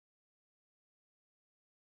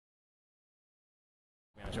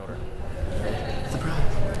Shoulder.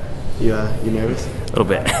 Surprise. You nervous? A little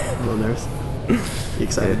bit. A little nervous? You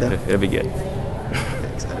excited though? It'll be good.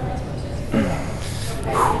 Okay, excited.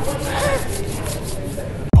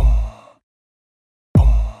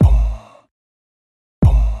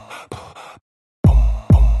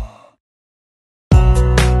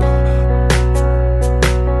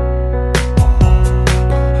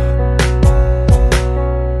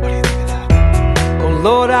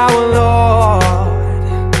 Lord, our Lord,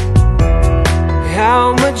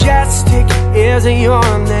 how majestic is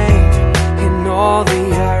your name in all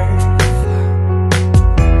the earth.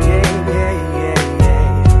 Yeah, yeah, yeah,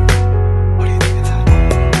 yeah. What do you think of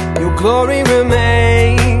that? Your glory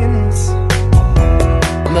remains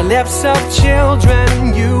on the lips of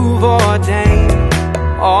children you've ordained,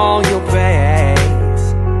 all your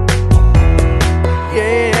praise.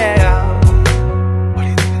 Yeah.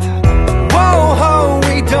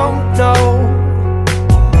 Don't know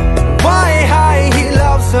why he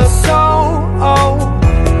loves us so. Oh,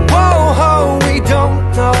 whoa, ho, we don't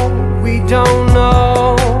know, we don't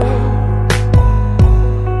know.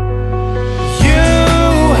 You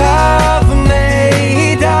have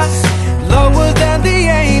made us lower than the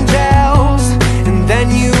angels, and then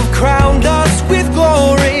you've crowned us with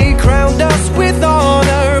glory, crowned us with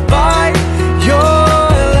honor by your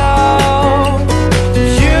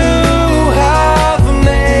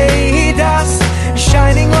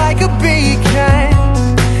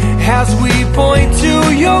as we point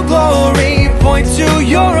to your glory, point to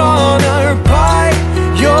your honor by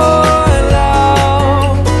your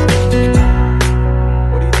love.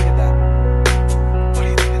 What do you think of that? What do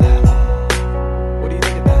you think of that? What do you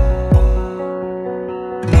think of that?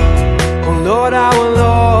 Oh Lord, our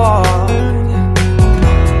Lord,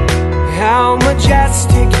 how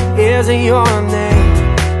majestic is your name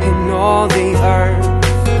in all the earth.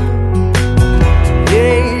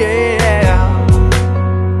 Yeah, yeah.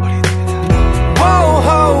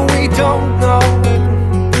 Don't know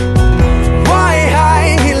why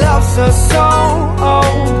he loves us so.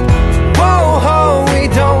 Oh, whoa, ho, we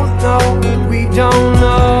don't know, we don't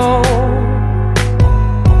know.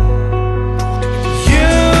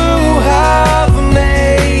 You have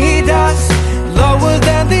made us lower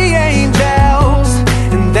than the angels,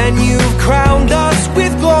 and then you've crowned us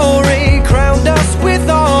with glory, crowned us with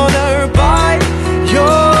honor by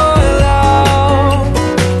your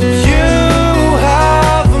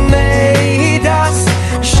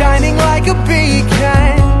a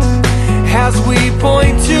beacon as we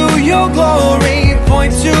point to your glory,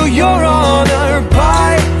 point to your honor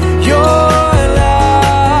by your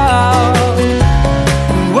love.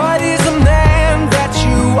 What is a man that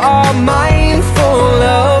you are mindful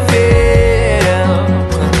of him?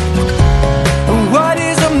 What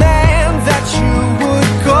is a man that you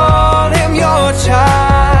would call him your child?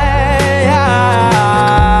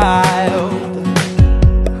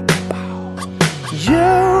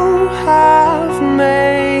 You have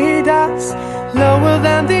made us lower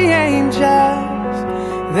than the angels,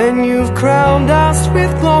 then you've crowned us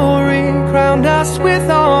with glory, crowned us with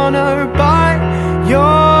honor by your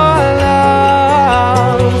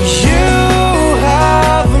love. You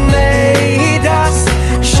have made us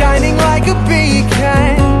shining like a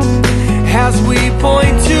beacon as we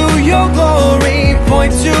point to your glory,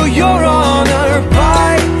 point to your